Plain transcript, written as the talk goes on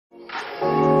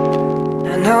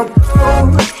our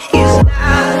goal is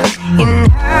not in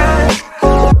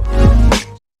her.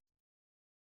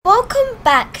 Welcome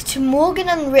back to Morgan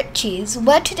and Richie's,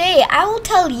 where today I will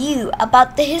tell you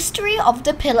about the history of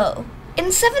the pillow.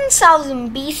 In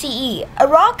 7000 BCE,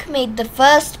 Iraq made the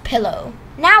first pillow.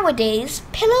 Nowadays,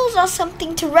 pillows are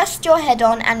something to rest your head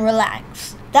on and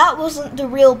relax. That wasn't the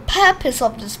real purpose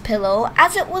of this pillow,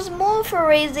 as it was more for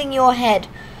raising your head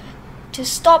to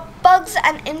stop bugs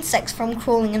and insects from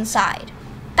crawling inside.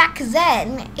 Back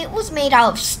then, it was made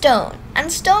out of stone,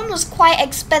 and stone was quite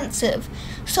expensive,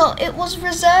 so it was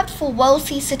reserved for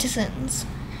wealthy citizens.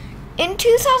 In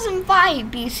 2005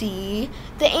 BCE,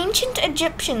 the ancient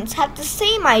Egyptians had the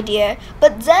same idea,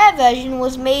 but their version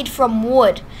was made from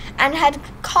wood and had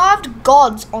carved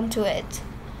gods onto it,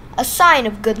 a sign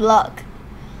of good luck.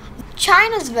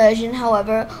 China's version,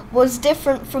 however, was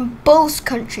different from both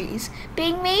countries,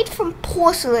 being made from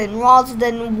porcelain rather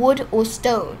than wood or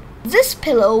stone. This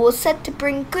pillow was said to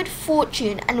bring good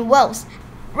fortune and wealth.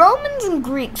 Romans and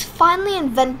Greeks finally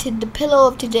invented the pillow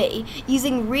of today,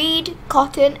 using reed,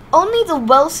 cotton. Only the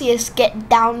wealthiest get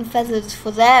down feathers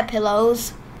for their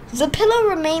pillows. The pillow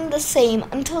remained the same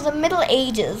until the Middle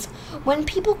Ages, when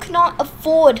people could not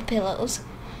afford pillows.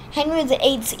 Henry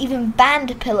VIII even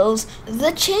banned pillows.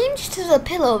 The change to the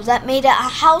pillow that made it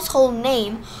a household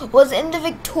name was in the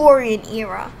Victorian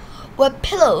era, where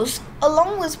pillows,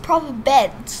 along with proper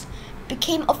beds,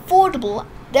 became affordable.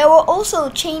 There were also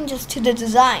changes to the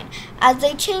design, as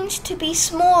they changed to be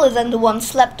smaller than the one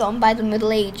slept on by the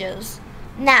Middle Ages.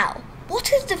 Now,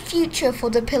 what is the future for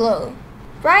the pillow?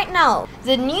 Right now,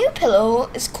 the new pillow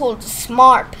is called the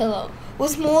Smart Pillow,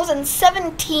 with more than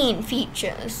 17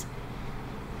 features.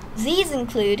 These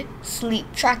include sleep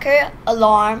tracker,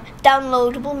 alarm,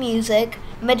 downloadable music,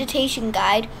 meditation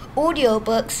guide,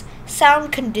 audiobooks,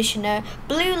 sound conditioner,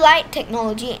 blue light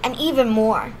technology, and even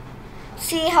more.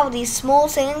 See how these small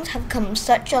things have come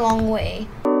such a long way.